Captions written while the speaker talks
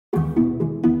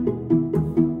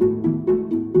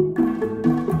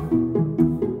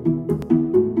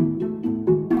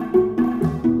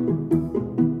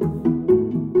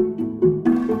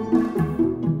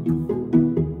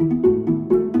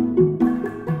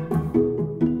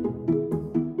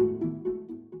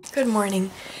Good morning.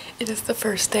 It is the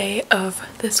first day of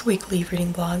this weekly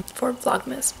reading vlog for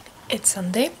Vlogmas. It's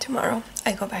Sunday. Tomorrow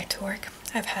I go back to work.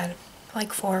 I've had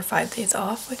like 4 or 5 days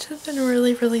off, which has been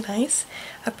really nice.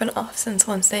 I've been off since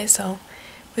Wednesday, so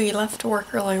we left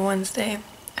work early Wednesday.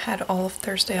 Had all of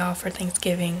Thursday off for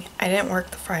Thanksgiving. I didn't work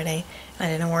the Friday, and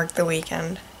I didn't work the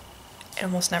weekend. It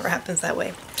almost never happens that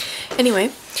way.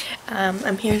 Anyway,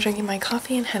 I'm here drinking my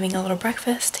coffee and having a little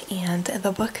breakfast, and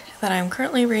the book that I'm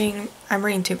currently reading, I'm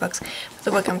reading 2 books, but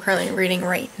the book I'm currently reading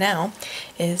right now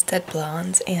is Dead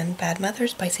Blondes and Bad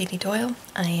Mothers by Sady Doyle.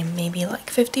 I am maybe like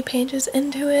 50 pages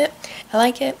into it. I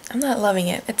like it. I'm not loving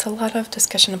it. It's a lot of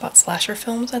discussion about slasher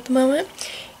films at the moment,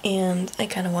 and I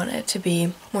kind of want it to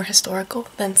be more historical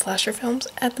than slasher films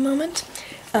at the moment.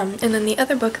 And then the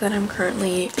other book that I'm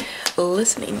currently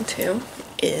listening to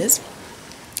is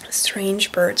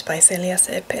Strange Birds by Celia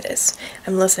Perez.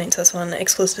 I'm listening to this one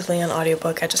exclusively on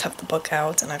audiobook. I just have the book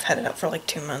out and I've had it out for like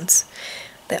 2 months.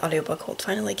 The audiobook hold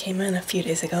finally came in a few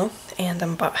days ago, and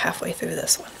I'm about halfway through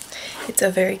this one. It's a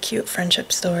very cute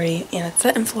friendship story, and it's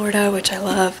set in Florida, which I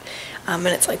love. And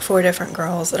it's like 4 different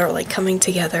girls that are like coming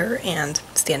together and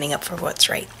standing up for what's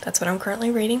right. That's what I'm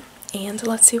currently reading, and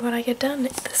let's see what I get done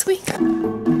this week.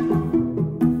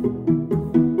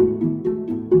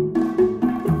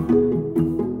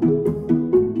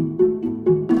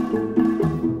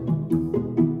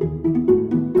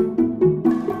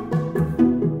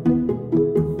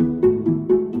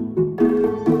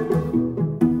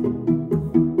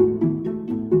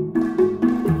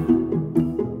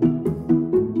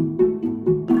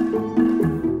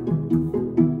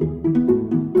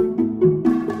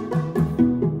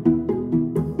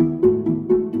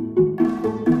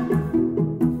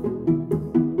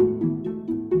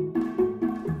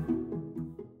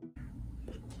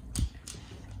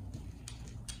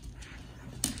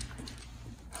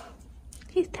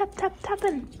 He's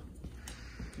tapping.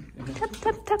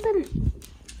 Tapping.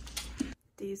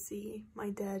 Do you see my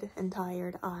dead and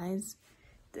tired eyes?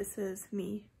 This is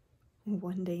me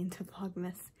 1 day into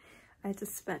Vlogmas. I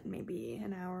just spent maybe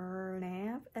an hour and a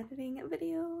half editing a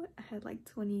video. I had like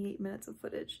 28 minutes of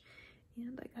footage,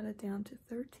 and I got it down to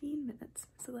 13 minutes,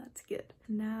 so that's good.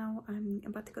 Now I'm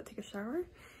about to go take a shower,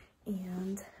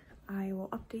 and I will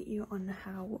update you on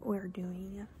how we're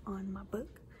doing on my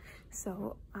book.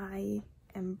 So I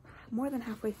am more than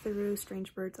halfway through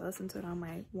Strange Birds. I listened to it on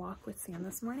my walk with Sam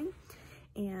this morning,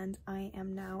 and I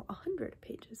am now 100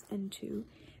 pages into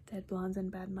Dead Blondes and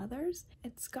Bad Mothers.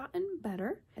 It's gotten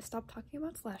better. I stopped talking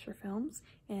about slasher films,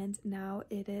 and now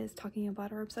it is talking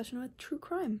about our obsession with true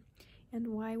crime and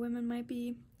why women might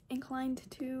be inclined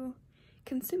to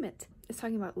consume it. It's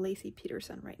talking about Lacey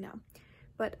Peterson right now,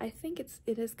 but I think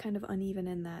it is kind of uneven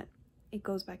in that it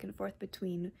goes back and forth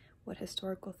between what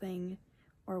historical thing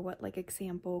or what like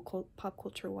example pop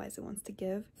culture wise it wants to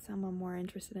give. Some I'm more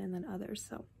interested in than others,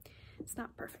 so it's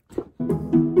not perfect. Good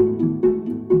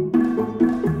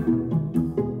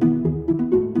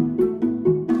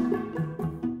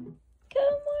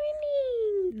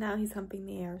morning! Now he's humping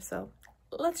the air, so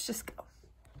let's just go.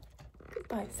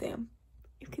 Goodbye, Sam.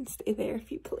 You can stay there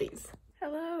if you please.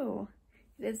 Hello!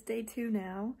 It is day 2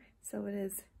 now, so it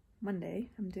is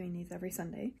Monday. I'm doing these every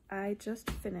Sunday. I just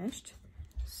finished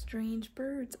Strange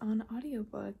Birds on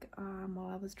audiobook while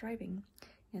I was driving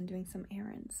and doing some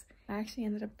errands. I actually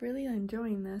ended up really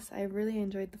enjoying this. I really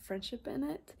enjoyed the friendship in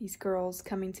it. These girls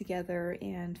coming together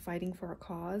and fighting for a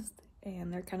cause,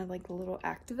 and they're kind of like the little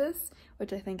activists,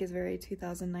 which I think is very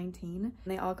 2019.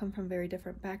 They all come from very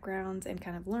different backgrounds and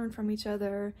kind of learn from each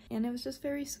other, and it was just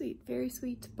very sweet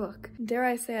book. Dare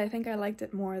I say, I think I liked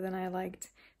it more than I liked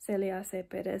Celia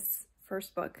Perez's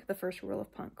first book, The First Rule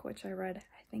of Punk, which I read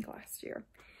I think last year.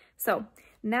 So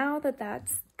now that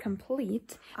that's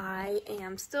complete, I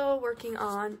am still working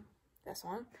on this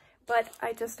one, but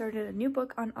I just started a new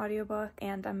book on audiobook,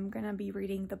 and I'm gonna be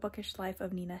reading The Bookish Life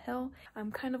of Nina Hill.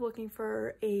 I'm kind of looking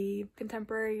for a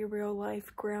contemporary,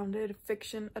 real-life, grounded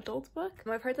fiction adult book.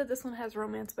 I've heard that this one has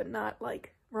romance, but not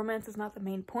like romance is not the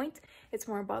main point. It's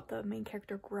more about the main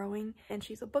character growing, and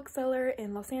she's a bookseller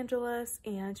in Los Angeles,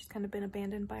 and she's kind of been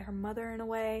abandoned by her mother in a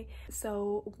way.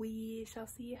 So we shall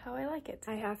see how I like it.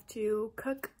 I have to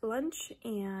cook lunch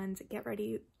and get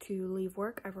ready to leave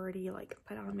work. I've already like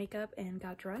put on makeup and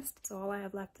got dressed, so all I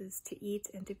have left is to eat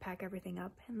and to pack everything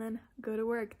up and then go to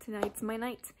work. Tonight's my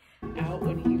night. Out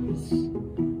when he was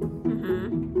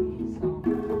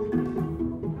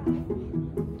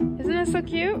Isn't it so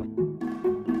cute?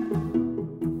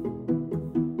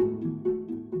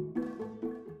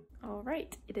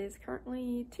 It is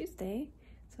currently Tuesday,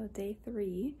 so day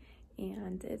 3,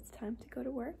 and it's time to go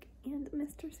to work, and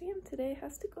Mr. Sam today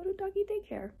has to go to doggy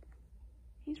daycare.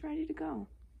 He's ready to go.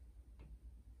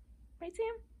 Right,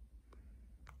 Sam?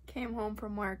 Came home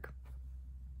from work.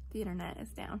 The internet is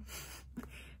down.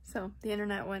 So the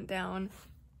internet went down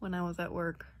when I was at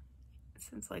work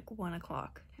since like 1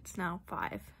 o'clock. It's now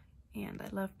 5 and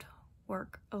I left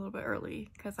work a little bit early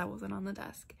because I wasn't on the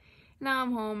desk. Now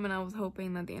I'm home and I was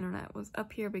hoping that the internet was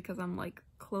up here because I'm like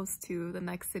close to the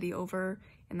next city over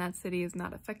and that city is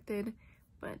not affected,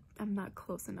 but I'm not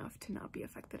close enough to not be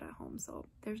affected at home. So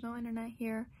there's no internet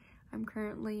here. I'm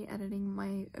currently editing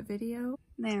my video.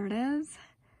 There it is,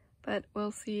 but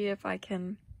we'll see if I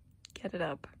can get it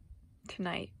up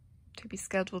tonight to be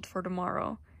scheduled for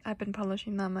tomorrow. I've been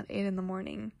publishing them at 8 in the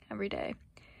morning every day.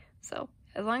 So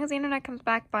as long as the internet comes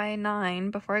back by 9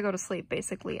 before I go to sleep,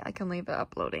 basically, I can leave it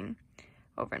uploading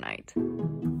overnight.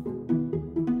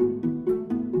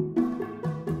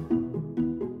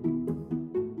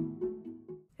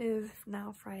 It is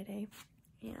now Friday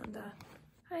and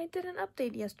I didn't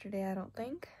update yesterday, I don't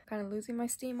think. Kind of losing my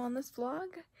steam on this vlog.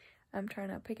 I'm trying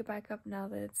to pick it back up now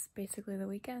that it's basically the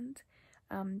weekend.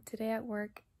 Today at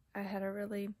work, I had a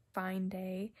really fine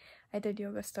day. I did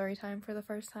yoga story time for the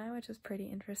first time, which was pretty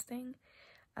interesting.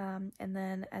 And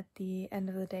then at the end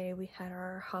of the day, we had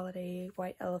our holiday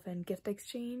white elephant gift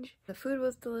exchange. The food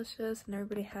was delicious and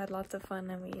everybody had lots of fun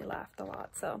and we laughed a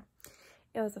lot. So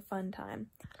it was a fun time.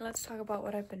 Let's talk about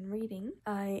what I've been reading.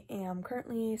 I am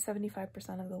currently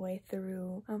 75% of the way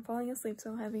through. I'm falling asleep,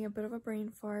 so I'm having a bit of a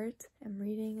brain fart. I'm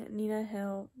reading Nina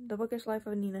Hill, The Bookish Life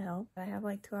of Nina Hill. I have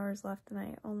like 2 hours left and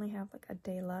I only have like a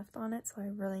day left on it, so I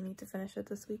really need to finish it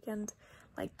this weekend,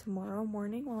 like tomorrow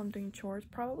morning while I'm doing chores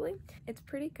probably. It's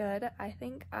pretty good. I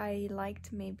think I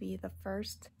liked maybe the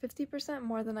first 50%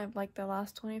 more than I've liked the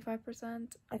last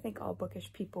 25%. I think all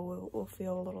bookish people will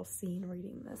feel a little seen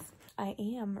reading this. I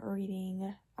am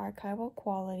reading Archival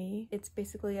Quality. It's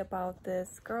basically about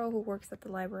this girl who works at the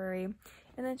library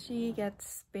and then she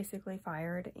gets basically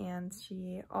fired and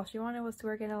all she wanted was to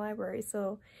work in a library.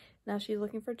 So now she's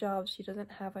looking for jobs. She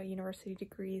doesn't have a university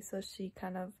degree, so she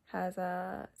kind of has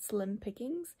a slim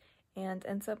pickings and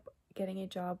ends up getting a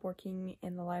job working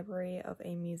in the library of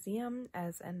a museum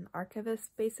as an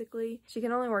archivist basically. She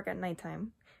can only work at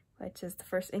nighttime, which is the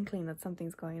first inkling that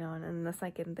something's going on. And the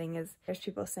second thing is there's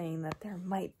people saying that there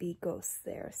might be ghosts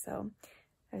there. So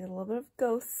there's a little bit of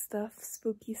ghost stuff,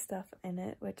 spooky stuff in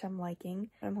it, which I'm liking.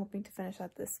 I'm hoping to finish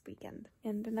that this weekend.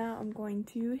 And now I'm going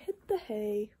to hit the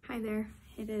hay. Hi there.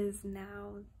 It is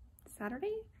now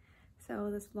Saturday. So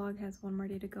this vlog has one more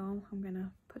day to go. I'm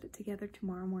gonna put it together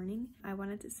tomorrow morning. I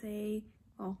wanted to say,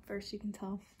 well, first you can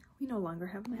tell we no longer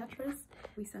have a mattress.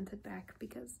 We sent it back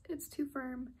because it's too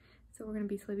firm. So we're going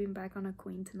to be sleeping back on a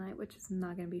queen tonight, which is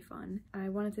not going to be fun. I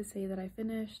wanted to say that I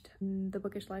finished The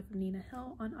Bookish Life of Nina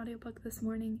Hill on audiobook this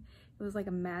morning. It was like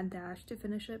a mad dash to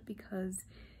finish it because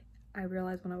I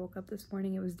realized when I woke up this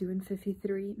morning it was due in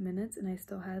 53 minutes and I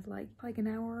still had like an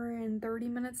hour and 30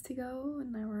 minutes to go,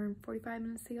 an hour and 45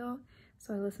 minutes to go.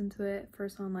 So I listened to it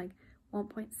first on like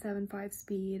 1.75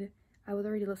 speed. I was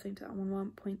already listening to it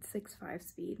on 1.65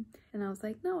 speed and I was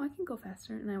like, no, I can go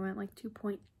faster, and I went like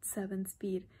 2.7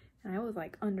 speed. And I was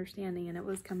like understanding and it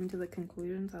was coming to the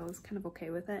conclusion, so I was kind of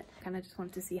okay with it. Kind of just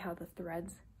wanted to see how the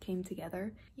threads came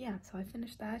together. Yeah, so I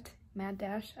finished that. Mad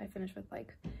dash. I finished with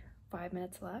like 5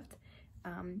 minutes left.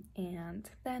 And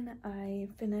then I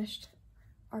finished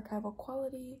Archival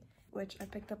Quality, which I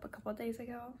picked up a couple of days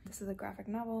ago. This is a graphic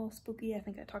novel, spooky. I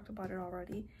think I talked about it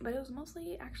already. But it was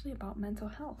mostly actually about mental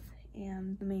health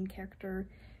and the main character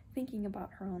thinking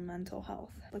about her own mental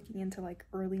health, looking into like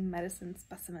early medicine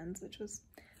specimens, which was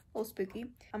a little spooky.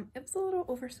 It was a little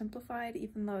oversimplified,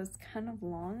 even though it's kind of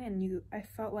long, and I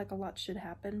felt like a lot should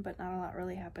happen, but not a lot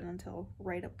really happened until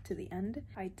right up to the end.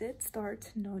 I did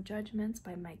start No Judgments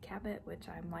by Meg Cabot, which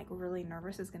I'm like really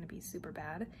nervous is going to be super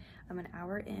bad. I'm an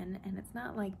hour in and it's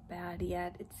not like bad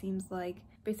yet. It seems like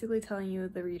basically telling you,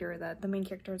 the reader, that the main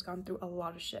character has gone through a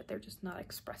lot of shit. They're just not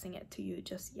expressing it to you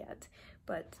just yet.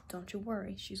 But don't you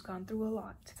worry, she's gone through a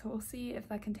lot. So we'll see if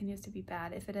that continues to be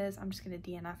bad. If it is, I'm just gonna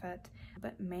DNF it.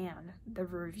 But man, the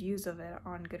reviews of it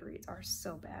on Goodreads are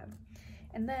so bad.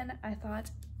 And then I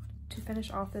thought, to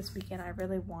finish off this weekend, I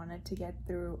really wanted to get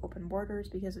through Open Borders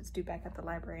because it's due back at the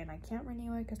library and I can't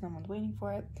renew it because no one's waiting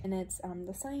for it. And it's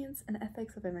The Science and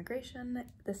Ethics of Immigration.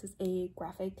 This is a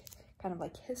graphic kind of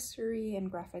like history and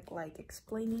graphic like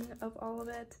explaining of all of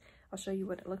it. I'll show you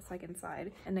what it looks like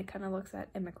inside, and it kind of looks at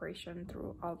immigration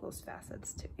through all those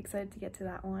facets too. Excited to get to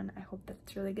that one. I hope that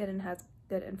it's really good and has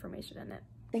good information in it.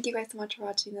 Thank you guys so much for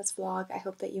watching this vlog. I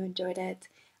hope that you enjoyed it.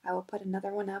 I will put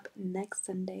another one up next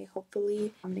Sunday.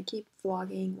 Hopefully, I'm going to keep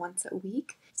vlogging once a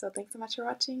week. So thanks so much for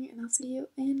watching, and I'll see you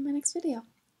in my next video.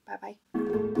 Bye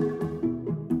bye.